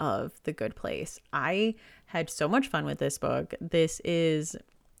specifically of The Good Place. I had so much fun with this book. This is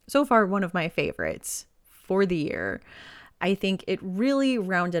so far one of my favorites for the year. I think it really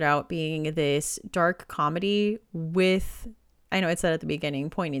rounded out being this dark comedy with, I know it said at the beginning,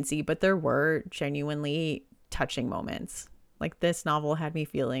 poignancy, but there were genuinely touching moments. Like, this novel had me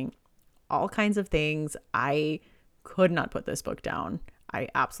feeling all kinds of things. I could not put this book down. I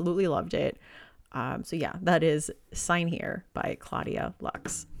absolutely loved it. So yeah, that is Sign Here by Claudia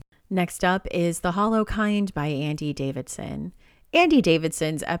Lux. Next up is The Hollow Kind by Andy Davidson. Andy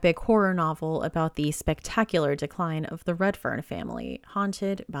Davidson's epic horror novel about the spectacular decline of the Redfern family,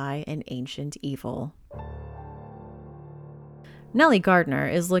 haunted by an ancient evil. Nellie Gardner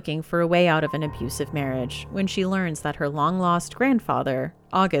is looking for a way out of an abusive marriage when she learns that her long-lost grandfather,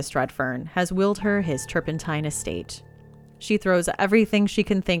 August Redfern, has willed her his turpentine estate. She throws everything she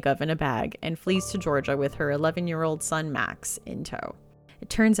can think of in a bag and flees to Georgia with her 11-year-old son Max in tow. It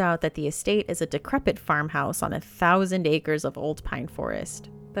turns out that the estate is a decrepit farmhouse on 1,000 acres of old pine forest.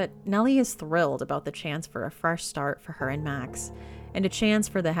 But Nellie is thrilled about the chance for a fresh start for her and Max, and a chance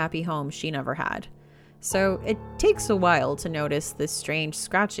for the happy home she never had. So it takes a while to notice the strange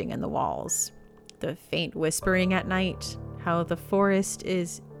scratching in the walls, the faint whispering at night, how the forest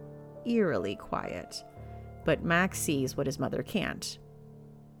is eerily quiet. But Max sees what his mother can't.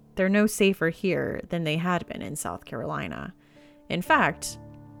 They're no safer here than they had been in South Carolina. In fact,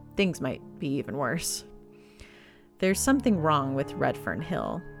 things might be even worse. There's something wrong with Redfern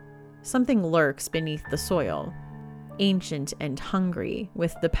Hill. Something lurks beneath the soil, ancient and hungry,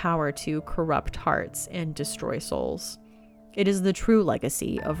 with the power to corrupt hearts and destroy souls. It is the true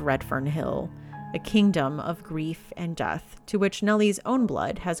legacy of Redfern Hill, a kingdom of grief and death to which Nellie's own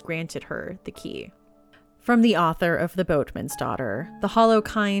blood has granted her the key. From the author of The Boatman's Daughter, The Hollow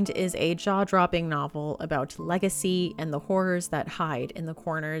Kind is a jaw-dropping novel about legacy and the horrors that hide in the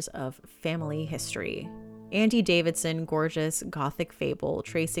corners of family history. Andy Davidson, gorgeous gothic fable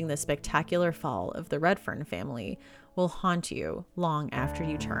tracing the spectacular fall of the Redfern family will haunt you long after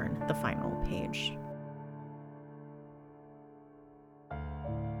you turn the final page.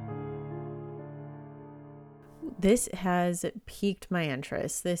 This has piqued my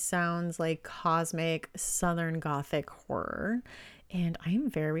interest. This sounds like cosmic Southern Gothic horror, and I am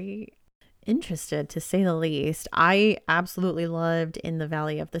very interested, to say the least. I absolutely loved In the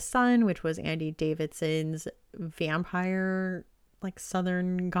Valley of the Sun, which was Andy Davidson's vampire, like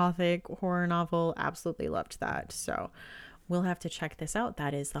Southern Gothic horror novel. Absolutely loved that. So we'll have to check this out.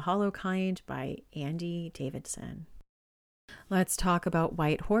 That is The Hollow Kind by Andy Davidson. Let's talk about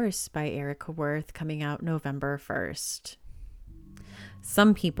White Horse by Erica Worth, coming out November 1st.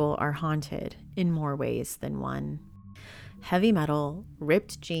 Some people are haunted in more ways than one. Heavy metal,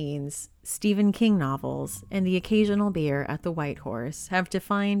 ripped jeans, Stephen King novels, and the occasional beer at the White Horse have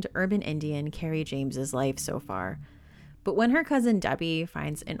defined urban Indian Carrie James's life so far. But when her cousin Debbie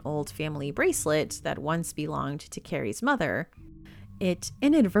finds an old family bracelet that once belonged to Carrie's mother, it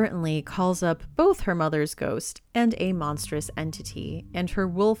inadvertently calls up both her mother's ghost and a monstrous entity, and her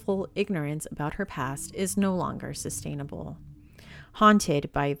willful ignorance about her past is no longer sustainable.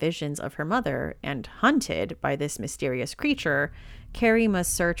 Haunted by visions of her mother and hunted by this mysterious creature, Carrie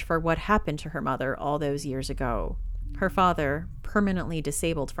must search for what happened to her mother all those years ago. Her father, permanently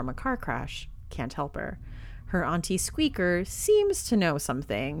disabled from a car crash, can't help her. Her auntie Squeaker seems to know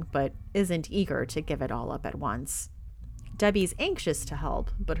something, but isn't eager to give it all up at once. Debbie's anxious to help,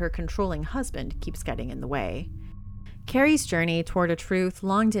 but her controlling husband keeps getting in the way. Carrie's journey toward a truth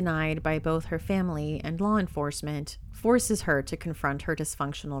long denied by both her family and law enforcement forces her to confront her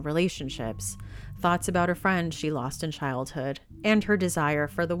dysfunctional relationships, thoughts about a friend she lost in childhood, and her desire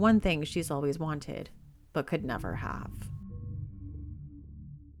for the one thing she's always wanted, but could never have.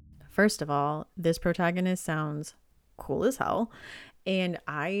 First of all, this protagonist sounds cool as hell. And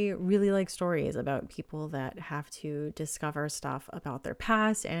I really like stories about people that have to discover stuff about their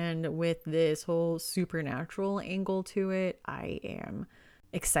past. And with this whole supernatural angle to it, I am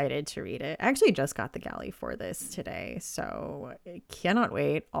excited to read it. I actually just got the galley for this today, so I cannot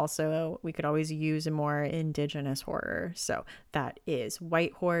wait. Also, we could always use more Indigenous horror. So that is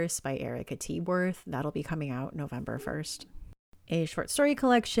White Horse by Erica T. Worth. That'll be coming out November 1st. A short story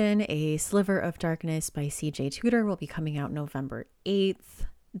collection, A Sliver of Darkness by C.J. Tudor, will be coming out November 8th.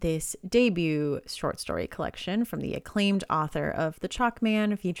 This debut short story collection from the acclaimed author of The Chalk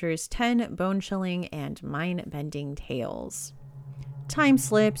Man features 10 bone-chilling and mind-bending tales. Time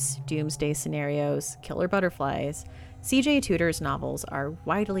slips, doomsday scenarios, killer butterflies. C.J. Tudor's novels are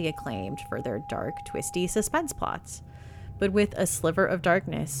widely acclaimed for their dark, twisty suspense plots. But with A Sliver of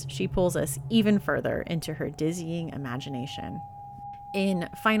Darkness, she pulls us even further into her dizzying imagination. In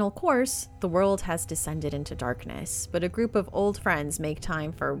Final Course, the world has descended into darkness, but a group of old friends make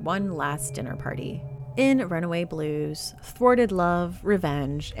time for one last dinner party. In Runaway Blues, thwarted love,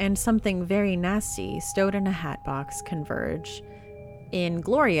 revenge, and something very nasty stowed in a hatbox converge. In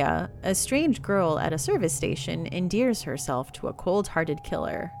Gloria, a strange girl at a service station endears herself to a cold-hearted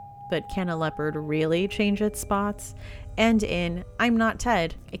killer. But can a leopard really change its spots? And in I'm Not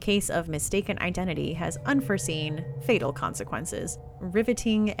Ted, a case of mistaken identity has unforeseen, fatal consequences.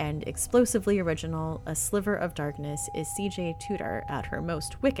 Riveting and explosively original, A Sliver of Darkness is C.J. Tudor at her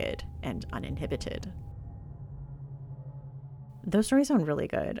most wicked and uninhibited. Those stories sound really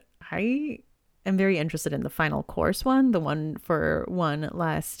good. I am very interested in the Final Course one, the one for one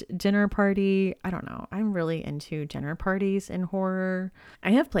last dinner party. I don't know. I'm really into dinner parties in horror. I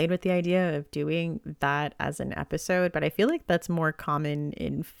have played with the idea of doing that as an episode, but I feel like that's more common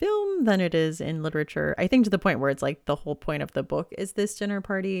in film than it is in literature. I think to the point where it's like the whole point of the book is this dinner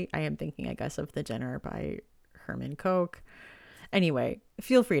party. I am thinking, I guess, of The Dinner by Herman Koch. Anyway,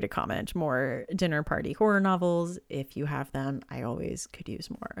 feel free to comment more dinner party horror novels if you have them. I always could use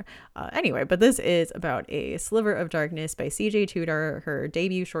more. Anyway, but this is about A Sliver of Darkness by C.J. Tudor, her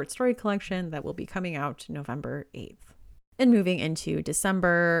debut short story collection that will be coming out November 8th. And moving into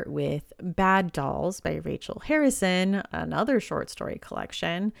December with Bad Dolls by Rachel Harrison, another short story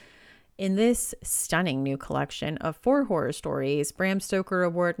collection. In this stunning new collection of 4 horror stories, Bram Stoker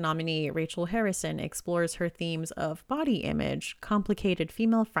Award nominee Rachel Harrison explores her themes of body image, complicated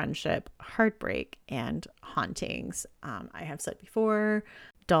female friendship, heartbreak, and hauntings. I have said before,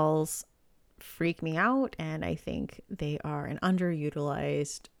 dolls freak me out, and I think they are an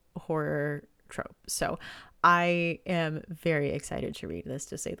underutilized horror trope. So I am very excited to read this,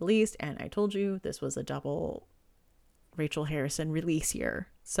 to say the least, and I told you this was a double Rachel Harrison release year.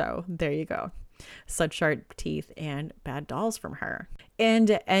 So there you go. Such Sharp Teeth and Bad Dolls from her.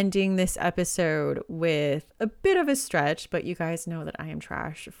 And ending this episode with a bit of a stretch, but you guys know that I am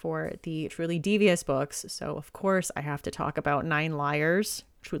trash for the Truly Devious books. So of course I have to talk about 9 Liars,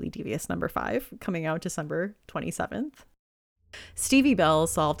 Truly Devious number 5, coming out December 27th. Stevie Bell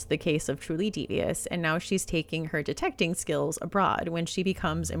solved the case of Truly Devious, and now she's taking her detecting skills abroad when she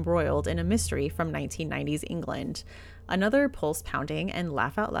becomes embroiled in a mystery from 1990s England. Another pulse-pounding and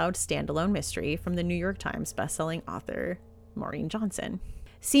laugh-out-loud standalone mystery from the New York Times bestselling author Maureen Johnson.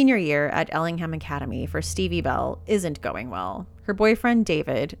 Senior year at Ellingham Academy for Stevie Bell isn't going well. Her boyfriend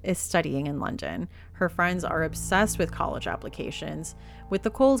David is studying in London. Her friends are obsessed with college applications. With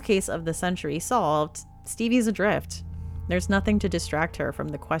the cold case of the century solved, Stevie's adrift. There's nothing to distract her from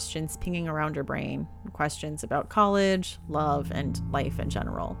the questions pinging around her brain, questions about college, love, and life in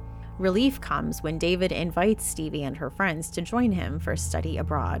general. Relief comes when David invites Stevie and her friends to join him for study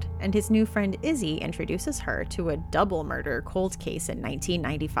abroad, and his new friend Izzy introduces her to a double murder cold case in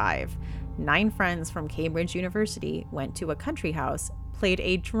 1995. 9 friends from Cambridge University went to a country house, played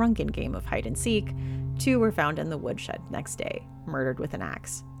a drunken game of hide and seek. 2 were found in the woodshed next day, murdered with an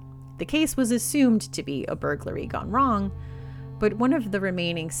axe. The case was assumed to be a burglary gone wrong, but one of the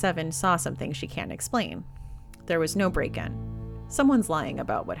remaining 7 saw something she can't explain. There was no break-in. Someone's lying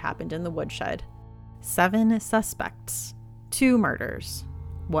about what happened in the woodshed. 7 suspects, 2 murders,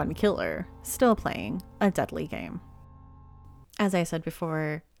 1 killer, still playing a deadly game. As I said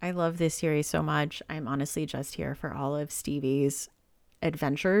before, I love this series so much. I'm honestly just here for all of Stevie's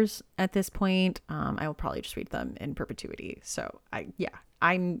adventures at this point. I will probably just read them in perpetuity. So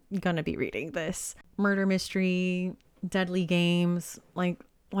I'm gonna be reading this. Murder mystery, deadly games, like,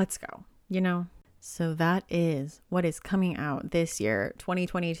 let's go, you know? So that is what is coming out this year,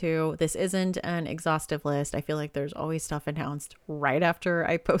 2022. This isn't an exhaustive list. I feel like there's always stuff announced right after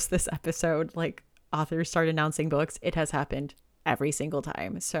I post this episode. Like, authors start announcing books. It has happened every single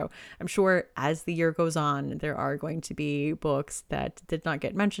time. So I'm sure as the year goes on, there are going to be books that did not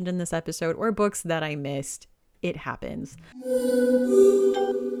get mentioned in this episode or books that I missed. It happens.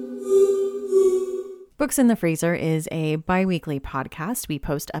 Books in the Freezer is a bi-weekly podcast. We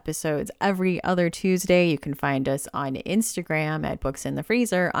post episodes every other Tuesday. You can find us on Instagram at Books in the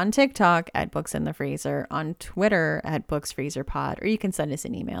Freezer, on TikTok at Books in the Freezer, on Twitter at BooksFreezerPod, or you can send us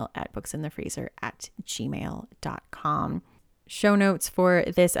an email at booksinthefreezer@gmail.com. Show notes for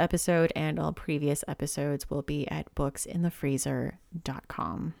this episode and all previous episodes will be at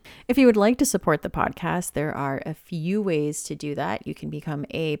booksinthefreezer.com. If you would like to support the podcast, there are a few ways to do that. You can become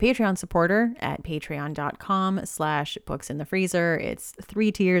a Patreon supporter at patreon.com/booksinthefreezer. It's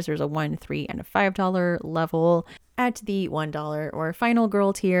 3 tiers. There's a $1, $3, and a $5 level. At the $1 or Final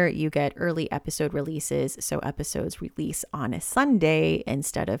Girl tier, you get early episode releases, so episodes release on a Sunday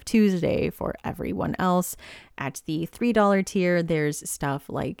instead of Tuesday for everyone else. At the $3 tier, there's stuff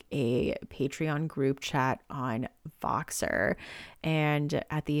like a Patreon group chat on Voxer. And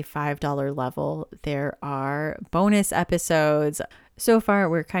at the $5 level, there are bonus episodes. So far,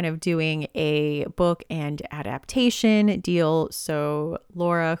 we're kind of doing a book and adaptation deal. So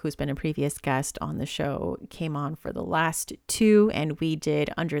Laura, who's been a previous guest on the show, came on for the last 2, and we did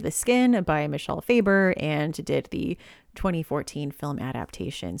Under the Skin by Michelle Faber and did the 2014 film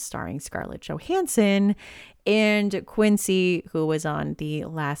adaptation starring Scarlett Johansson. And Quincy, who was on the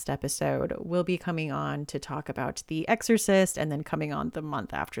last episode, will be coming on to talk about The Exorcist, and then coming on the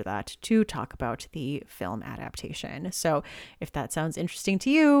month after that to talk about the film adaptation. So if that sounds interesting to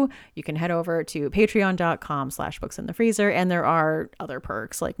you, you can head over to patreon.com/booksinthefreezer, and there are other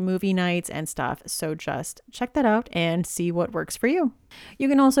perks like movie nights and stuff. So just check that out and see what works for you. You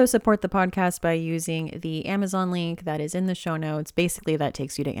can also support the podcast by using the Amazon link that is in the show notes. Basically, that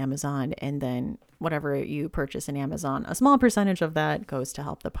takes you to Amazon, and then whatever you purchase in Amazon, a small percentage of that goes to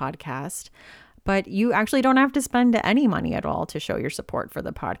help the podcast. But you actually don't have to spend any money at all to show your support for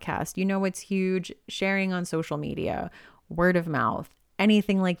the podcast. You know, it's huge. Sharing on social media, word of mouth,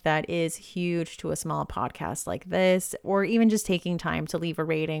 anything like that is huge to a small podcast like this, or even just taking time to leave a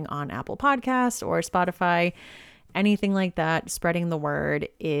rating on Apple Podcasts or Spotify. Anything like that, spreading the word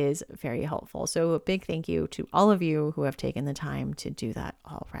is very helpful. So a big thank you to all of you who have taken the time to do that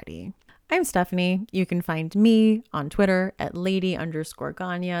already. I'm Stephanie. You can find me on Twitter at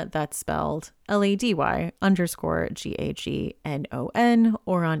lady_Gagnon. That's spelled LADY_GAGNON,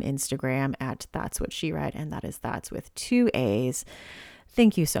 or on Instagram at That's What She Read, and that is That's with 2 A's.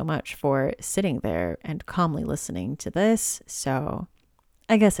 Thank you so much for sitting there and calmly listening to this. So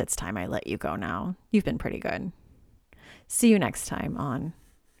I guess it's time I let you go now. You've been pretty good. See you next time on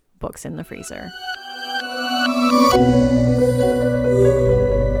Books in the Freezer.